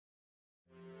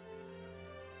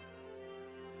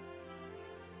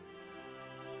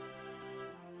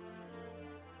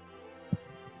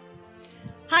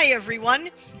Hi,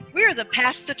 everyone. We're the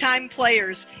Pass the Time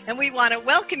Players, and we want to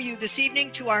welcome you this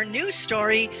evening to our new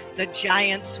story, The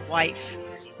Giant's Wife.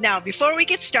 Now, before we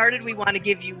get started, we want to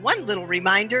give you one little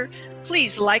reminder.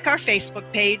 Please like our Facebook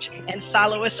page and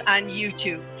follow us on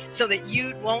YouTube so that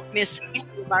you won't miss any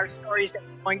of our stories that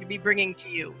we're going to be bringing to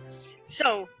you.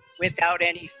 So, without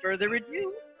any further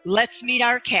ado, let's meet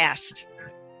our cast.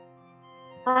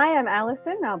 Hi, I'm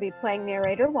Allison. I'll be playing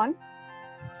Narrator 1.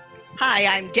 Hi,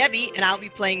 I'm Debbie, and I'll be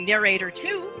playing Narrator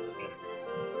 2.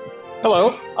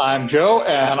 Hello, I'm Joe,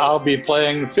 and I'll be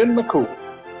playing Finn McCool.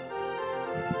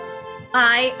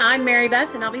 Hi, I'm Mary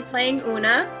Beth, and I'll be playing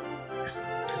Oona.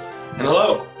 And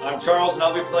hello, I'm Charles, and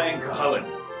I'll be playing Cuhullin.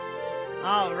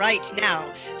 All right, now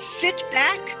sit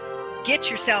back, get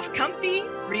yourself comfy,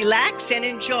 relax, and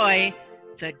enjoy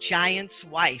The Giant's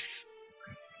Wife.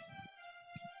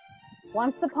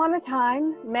 Once upon a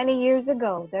time, many years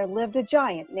ago, there lived a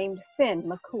giant named Finn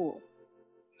McCool.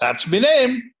 That's me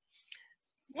name.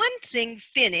 One thing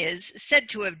Finn is said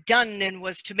to have done and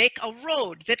was to make a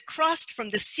road that crossed from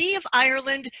the Sea of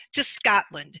Ireland to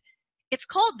Scotland. It's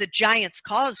called the Giant's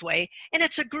Causeway, and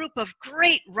it's a group of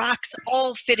great rocks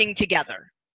all fitting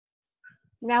together.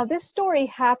 Now, this story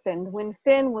happened when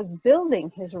Finn was building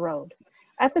his road.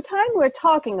 At the time we're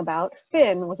talking about,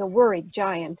 Finn was a worried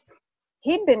giant.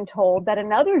 He'd been told that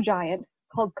another giant,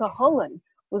 called Cuhullin,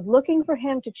 was looking for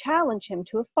him to challenge him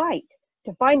to a fight,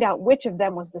 to find out which of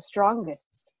them was the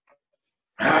strongest.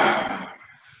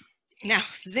 Now,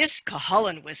 this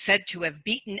Cuhullin was said to have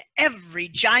beaten every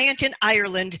giant in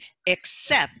Ireland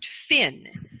except Finn,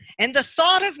 and the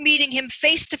thought of meeting him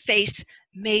face to face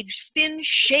made Finn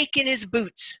shake in his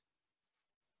boots.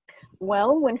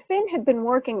 Well, when Finn had been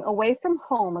working away from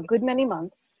home a good many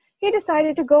months, he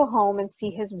decided to go home and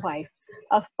see his wife,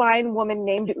 a fine woman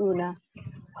named Oona.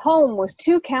 Home was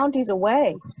 2 counties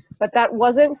away, but that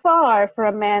wasn't far for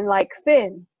a man like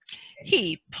Finn.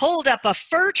 He pulled up a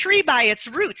fir tree by its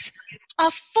roots,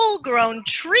 a full-grown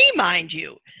tree, mind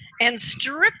you, and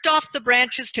stripped off the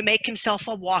branches to make himself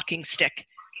a walking stick.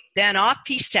 Then off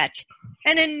he set,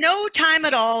 and in no time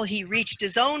at all he reached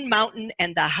his own mountain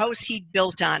and the house he'd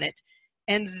built on it.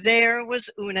 And there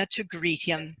was Oona to greet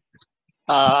him.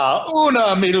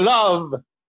 Oona, me love.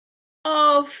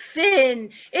 Oh, Finn,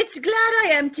 it's glad I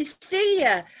am to see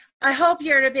you. I hope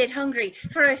you're a bit hungry,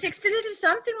 for I fixed a little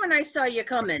something when I saw you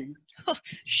coming. Oh,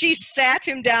 she sat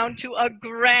him down to a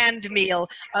grand meal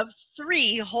of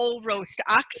 3 whole roast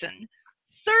oxen,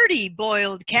 30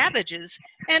 boiled cabbages,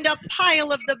 and a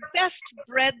pile of the best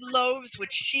bread loaves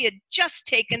which she had just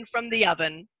taken from the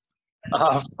oven.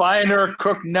 A finer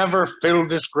cook never filled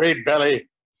this great belly.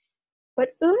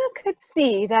 But Oona could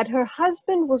see that her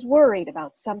husband was worried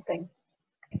about something.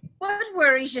 What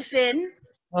worries you, Finn?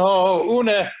 Oh,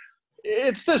 Oona,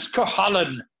 it's this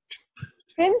Cuhullin.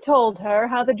 Finn told her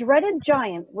how the dreaded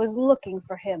giant was looking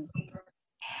for him.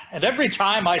 And every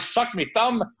time I suck me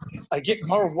thumb, I get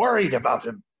more worried about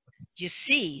him. You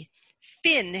see,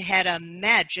 Finn had a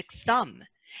magic thumb,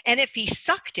 and if he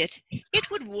sucked it, it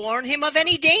would warn him of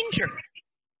any danger.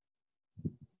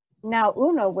 Now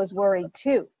Oona was worried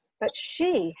too, but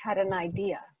she had an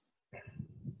idea.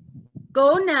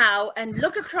 Go now and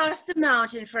look across the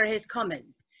mountain for his coming.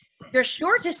 You're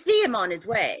sure to see him on his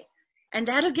way, and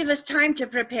that'll give us time to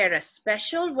prepare a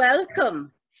special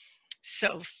welcome.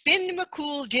 So Finn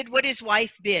McCool did what his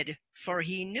wife bid, for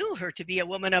he knew her to be a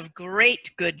woman of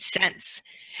great good sense.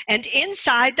 And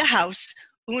inside the house,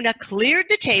 Oona cleared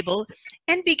the table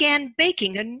and began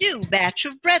baking a new batch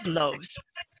of bread loaves.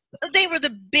 They were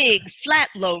the big, flat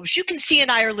loaves you can see in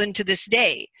Ireland to this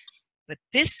day. But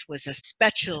this was a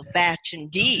special batch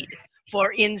indeed,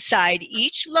 for inside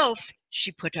each loaf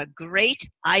she put a great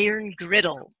iron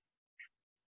griddle.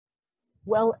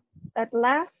 Well, at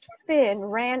last Finn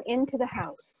ran into the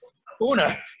house.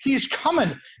 Oona, he's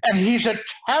coming, and he's a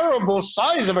terrible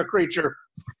size of a creature.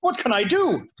 What can I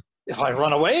do? If I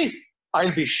run away,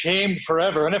 I'll be shamed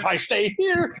forever, and if I stay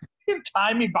here, he'll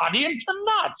tie me body into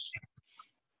knots.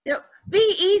 Now,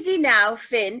 be easy now,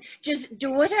 Finn. Just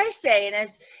do what I say, and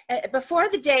as before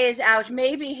the day is out,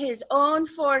 maybe his own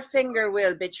forefinger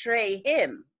will betray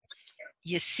him.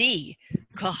 You see,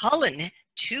 Cuhullin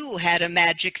too had a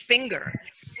magic finger.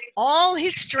 All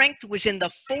his strength was in the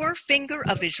forefinger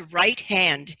of his right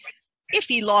hand. If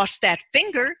he lost that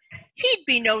finger, he'd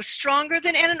be no stronger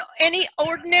than any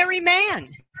ordinary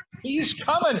man. He's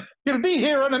coming. He'll be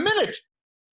here in a minute.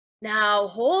 Now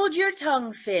hold your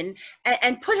tongue, Finn,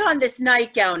 and put on this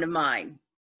nightgown of mine.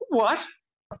 What?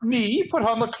 Me put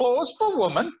on the clothes of a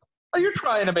woman? Are you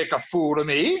trying to make a fool of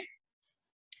me?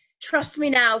 Trust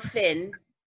me now, Finn.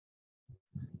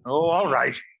 Oh, all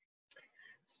right.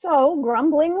 So,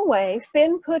 grumbling away,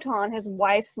 Finn put on his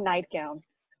wife's nightgown.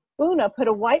 Oona put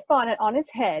a white bonnet on his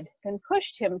head, then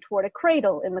pushed him toward a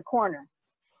cradle in the corner.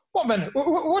 Woman,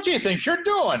 what do you think you're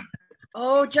doing?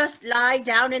 Oh, just lie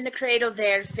down in the cradle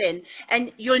there, Finn,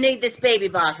 and you'll need this baby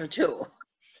bottle too.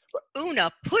 Oona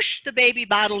pushed the baby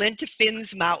bottle into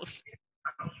Finn's mouth.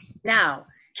 Now,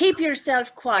 keep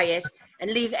yourself quiet and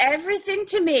leave everything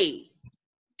to me.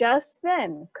 Just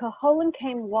then, Cuhullin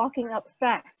came walking up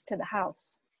fast to the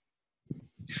house.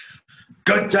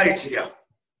 Good day to you.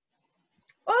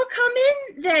 Oh, come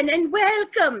in then and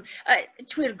welcome.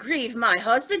 'Twill grieve my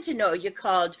husband to know you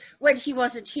called when he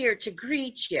wasn't here to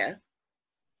greet you.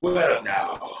 Well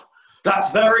now,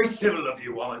 that's very civil of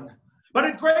you, woman. But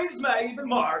it grieves me even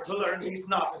more to learn he's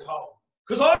not at home.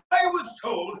 Because I was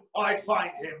told I'd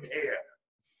find him here.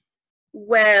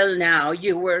 Well now,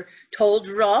 you were told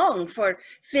wrong, for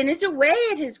Finn is away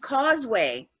at his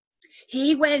causeway.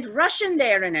 He went rushing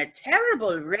there in a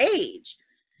terrible rage.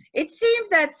 It seems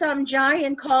that some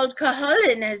giant called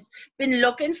Cuhullin has been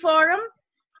looking for him,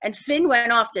 and Finn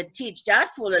went off to teach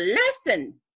that fool a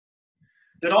lesson.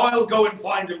 Then I'll go and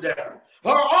find him there.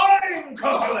 For I'm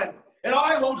Cuhullin, and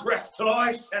I won't rest till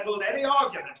I've settled any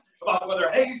argument about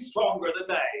whether he's stronger than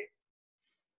me.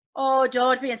 Oh,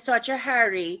 don't be in such a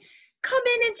hurry. Come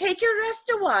in and take your rest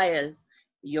a while.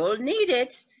 You'll need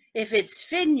it if it's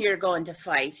Finn you're going to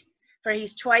fight, for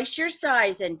he's twice your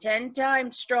size and 10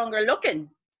 times stronger looking.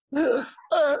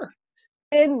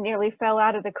 Finn nearly fell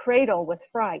out of the cradle with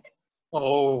fright.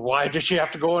 Oh, why does she have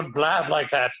to go and blab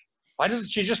like that? Why doesn't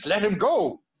she just let him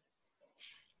go?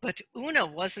 But Oona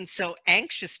wasn't so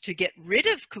anxious to get rid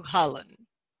of Cuhullin.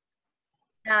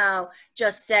 Now,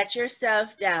 just set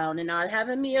yourself down and I'll have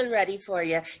a meal ready for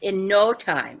you in no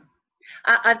time.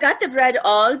 I've got the bread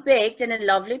all baked in a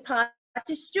lovely pot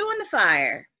to stew on the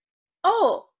fire.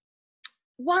 Oh,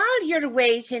 while you're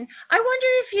waiting, I wonder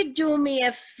if you'd do me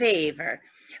a favor.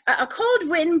 A cold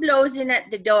wind blows in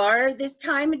at the door this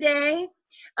time of day.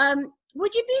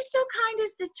 Would you be so kind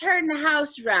as to turn the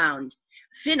house round?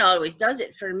 Finn always does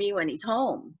it for me when he's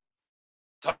home.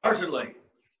 Certainly.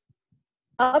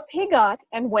 Up he got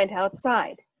and went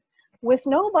outside. With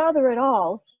no bother at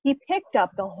all, he picked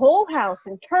up the whole house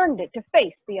and turned it to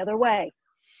face the other way.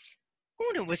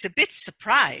 Oona was a bit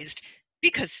surprised,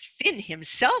 because Finn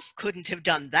himself couldn't have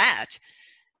done that.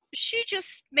 She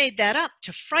just made that up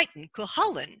to frighten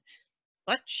Cuhullin,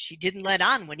 but she didn't let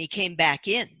on when he came back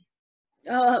in.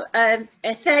 Oh,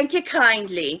 thank you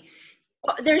kindly.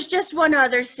 There's just one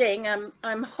other thing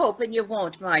I'm hoping you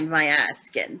won't mind my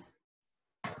asking.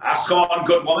 Ask on,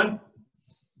 good woman.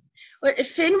 Well,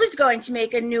 Finn was going to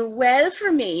make a new well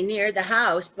for me near the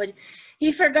house, but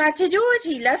he forgot to do it.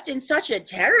 He left in such a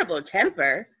terrible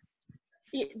temper.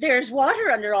 There's water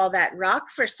under all that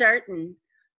rock for certain.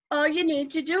 All you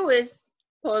need to do is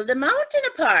pull the mountain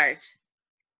apart.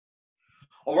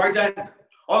 All right then,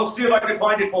 I'll see if I can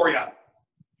find it for you.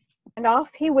 And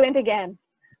off he went again.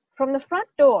 From the front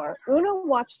door, Oona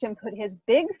watched him put his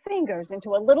big fingers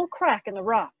into a little crack in the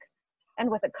rock, and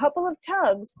with a couple of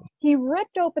tugs, he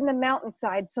ripped open the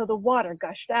mountainside so the water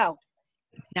gushed out.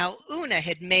 Now Oona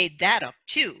had made that up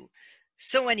too,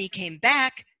 so when he came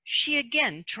back, she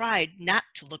again tried not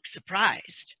to look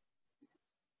surprised.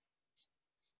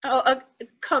 Oh,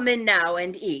 come in now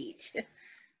and eat.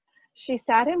 She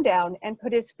sat him down and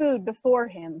put his food before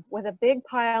him with a big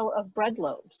pile of bread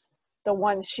loaves, the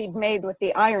ones she'd made with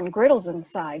the iron griddles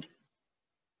inside.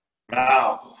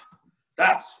 Now,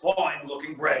 that's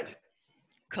fine-looking bread.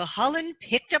 Cuhullin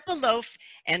picked up a loaf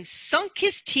and sunk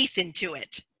his teeth into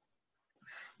it.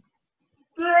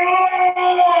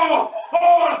 Oh,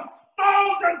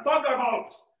 1,000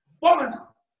 thunderbolts! Woman,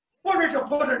 what did you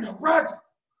put in the bread?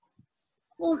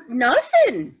 Well,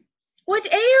 nothing. What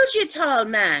ails you, tall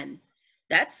man?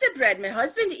 That's the bread my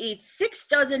husband eats 6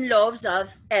 dozen loaves of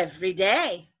every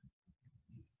day.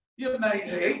 You made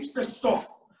me eat this stuff.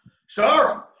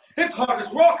 Sure, it's hard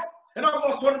as rock, and I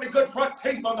lost one of my good front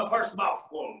teeth on the first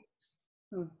mouthful.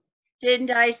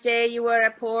 Didn't I say you were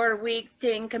a poor, weak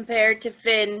thing compared to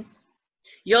Finn?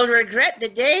 You'll regret the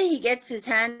day he gets his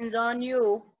hands on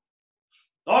you.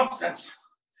 Nonsense.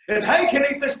 If he can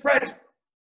eat this bread,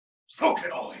 so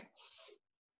can I.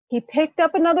 He picked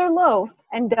up another loaf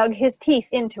and dug his teeth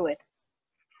into it.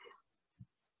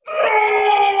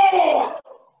 Oh!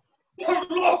 You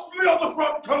lost me on the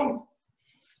front tooth.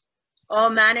 Oh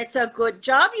man, it's a good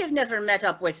job you've never met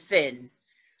up with Finn.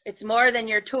 It's more than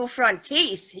your 2 front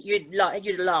teeth you'd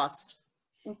lost.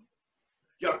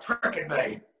 You're tricking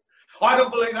me. I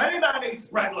don't believe any man eats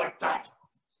bread like that.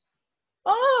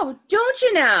 Oh, don't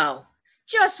you now?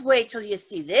 Just wait till you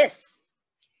see this.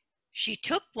 She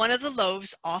took one of the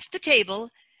loaves off the table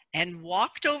and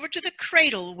walked over to the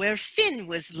cradle where Finn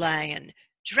was lying,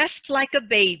 dressed like a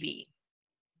baby.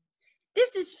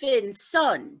 This is Finn's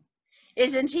son.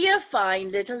 Isn't he a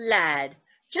fine little lad,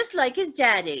 just like his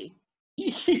daddy?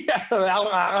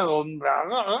 Oh,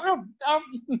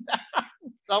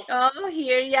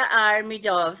 here you are, me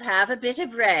dove. Have a bit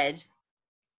of bread.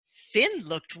 Finn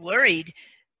looked worried,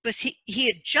 but he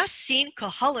had just seen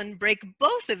Cuhullin break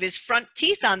both of his front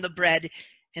teeth on the bread,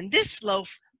 and this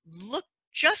loaf looked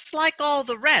just like all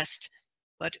the rest.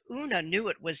 But Oona knew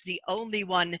it was the only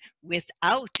one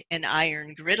without an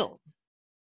iron griddle.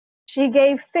 She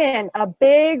gave Finn a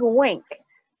big wink.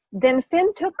 Then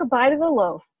Finn took a bite of the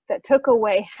loaf that took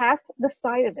away half the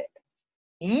side of it.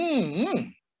 Mm-hmm.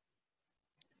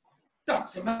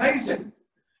 That's amazing.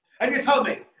 And you tell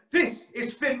me, this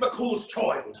is Finn McCool's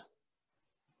child?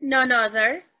 None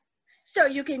other. So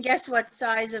you can guess what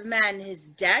size of man his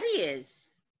daddy is.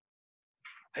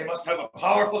 He must have a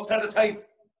powerful set of teeth.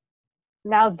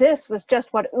 Now this was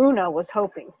just what Oona was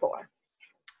hoping for.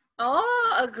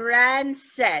 Oh, a grand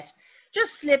set.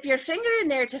 Just slip your finger in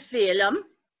there to feel them.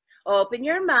 Open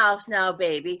your mouth now,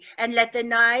 baby, and let the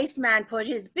nice man put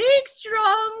his big,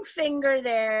 strong finger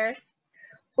there.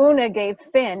 Oona gave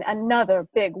Finn another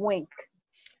big wink.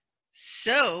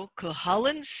 So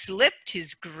Cuhullin slipped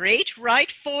his great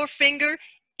right forefinger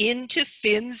into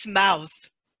Finn's mouth.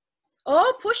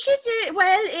 Oh, push it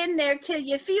well in there till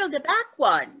you feel the back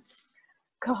ones.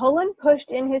 Cuhullin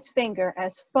pushed in his finger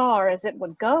as far as it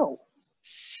would go.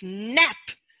 Snap!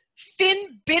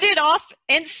 Finn bit it off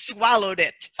and swallowed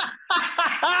it.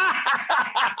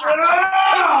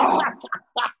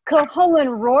 Cuhullin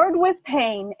roared with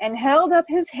pain and held up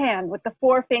his hand with the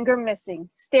forefinger missing,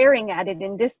 staring at it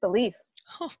in disbelief.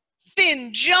 Oh,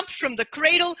 Finn jumped from the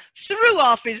cradle, threw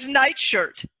off his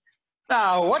nightshirt.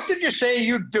 Now, what did you say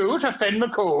you'd do to Finn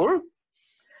McCool?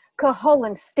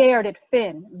 Cuhullin stared at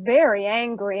Finn, very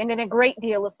angry and in a great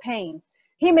deal of pain.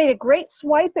 He made a great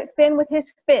swipe at Finn with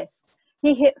his fist.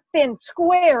 He hit Finn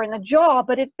square in the jaw,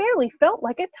 but it barely felt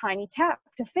like a tiny tap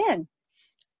to Finn.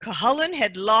 Cuhullin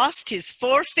had lost his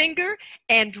forefinger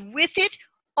and with it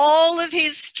all of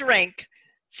his strength.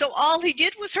 So all he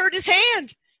did was hurt his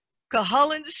hand.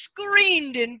 Cuhullin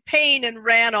screamed in pain and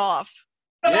ran off.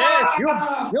 Yes,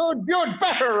 you'd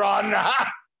better run.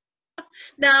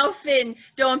 Now, Finn,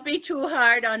 don't be too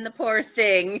hard on the poor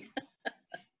thing.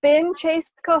 Finn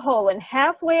chased Cuhullin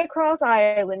halfway across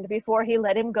Ireland before he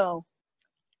let him go.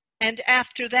 And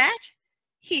after that,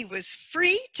 he was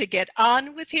free to get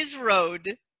on with his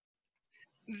road.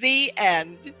 The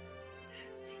end.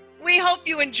 We hope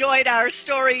you enjoyed our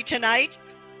story tonight.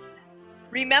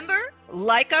 Remember,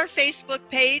 like our Facebook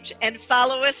page and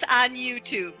follow us on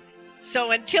YouTube.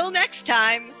 So until next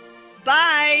time,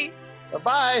 bye.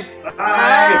 Bye-bye. Bye.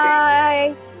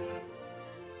 Bye.